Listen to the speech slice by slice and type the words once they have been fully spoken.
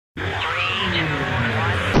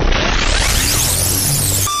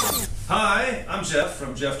Hi, I'm Jeff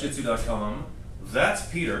from JeffJitsu.com. That's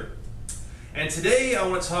Peter. And today I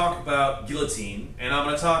want to talk about guillotine, and I'm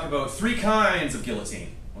going to talk about 3 kinds of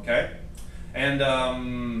guillotine, okay? And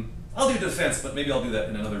I'll do defense, but maybe I'll do that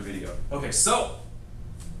in another video. Okay, so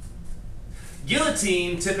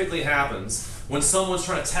guillotine typically happens when someone's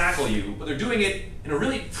trying to tackle you, but they're doing it in a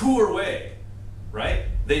really poor way, right?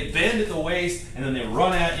 They bend at the waist and then they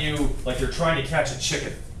run at you like they're trying to catch a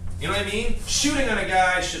chicken. You know what I mean? Shooting on a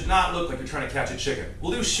guy should not look like you're trying to catch a chicken.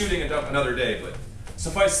 We'll do shooting another day, but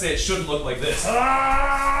suffice to say it shouldn't look like this.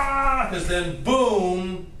 Ah! Because then,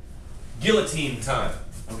 boom, guillotine time,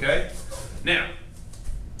 okay? Now,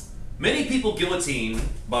 many people guillotine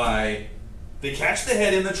by, they catch the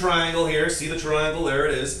head in the triangle here, see the triangle, there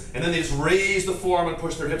it is, and then they just raise the forearm and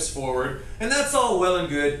push their hips forward, and that's all well and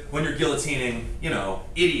good when you're guillotining, you know,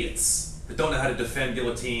 idiots that don't know how to defend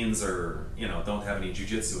guillotines or, you know, don't have any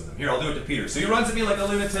jujitsu in them. Here, I'll do it to Peter. So he runs at me like a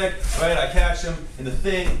lunatic, right? I catch him in the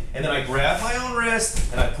thing, and then I grab my own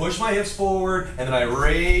wrist, and I push my hips forward, and then I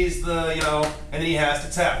raise the, you know, and then he has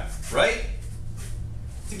to tap, right?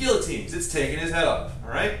 It's a guillotine, because it's taking his head off,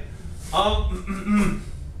 all right?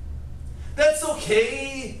 That's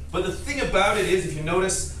okay, but the thing about it is, if you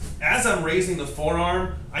notice, as I'm raising the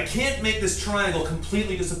forearm, I can't make this triangle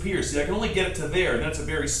completely disappear. See, I can only get it to there, and that's a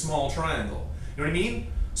very small triangle. You know what I mean?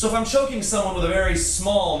 So if I'm choking someone with a very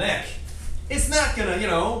small neck, it's not gonna, you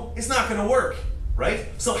know, it's not gonna work, right?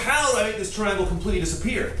 So how do I make this triangle completely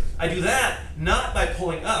disappear? I do that not by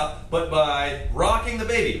pulling up, but by rocking the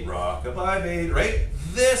baby. Rock-a-bye baby, right?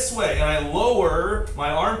 This way, and I lower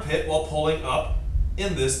my armpit while pulling up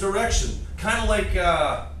in this direction. Kind of like,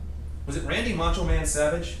 was it Randy Macho Man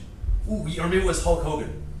Savage? Ooh, or maybe it was Hulk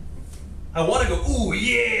Hogan. I want to go, ooh,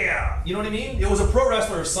 yeah! You know what I mean? It was a pro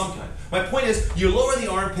wrestler of some kind. My point is, you lower the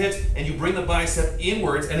armpit and you bring the bicep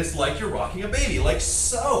inwards, and it's like you're rocking a baby, like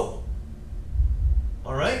so.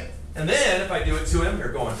 All right? And then, if I do it to him, here,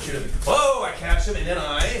 go on, shoot him. Oh, I catch him, and then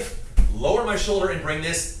I lower my shoulder and bring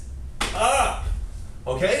this up.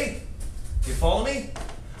 Okay? You follow me?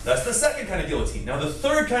 That's the second kind of guillotine. Now, the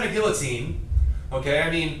third kind of guillotine, okay, I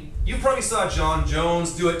mean, you probably saw John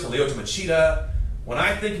Jones do it to Lyoto Machida. When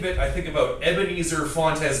I think of it, I think about Ebenezer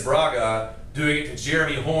Fontes Braga doing it to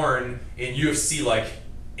Jeremy Horn in UFC like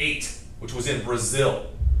 8, which was in Brazil.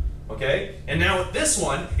 Okay? And now with this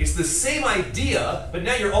one, it's the same idea, but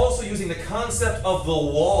now you're also using the concept of the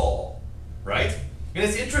wall, right? And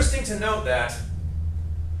it's interesting to note that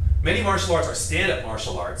many martial arts are stand-up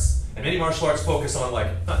martial arts, and many martial arts focus on, like,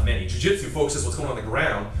 not many, jiu-jitsu focuses what's going on the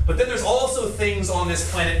ground, but then there's also things on this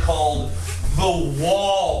planet called the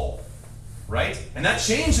wall, right? And that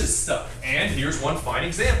changes stuff. And here's one fine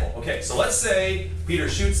example. Okay, so let's say Peter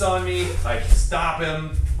shoots on me, I stop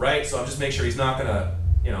him, right? So I'm just making sure he's not gonna,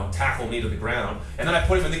 you know, tackle me to the ground. And then I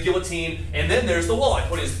put him in the guillotine, and then there's the wall. I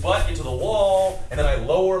put his butt into the wall, and then I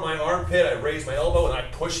lower my armpit, I raise my elbow, and I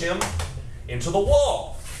push him into the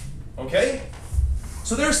wall. Okay?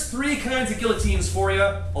 So there's 3 kinds of guillotines for you.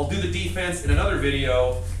 I'll do the defense in another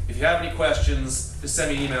video. If you have any questions, just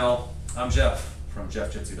send me an email. I'm Jeff from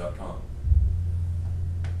JeffJitsu.com.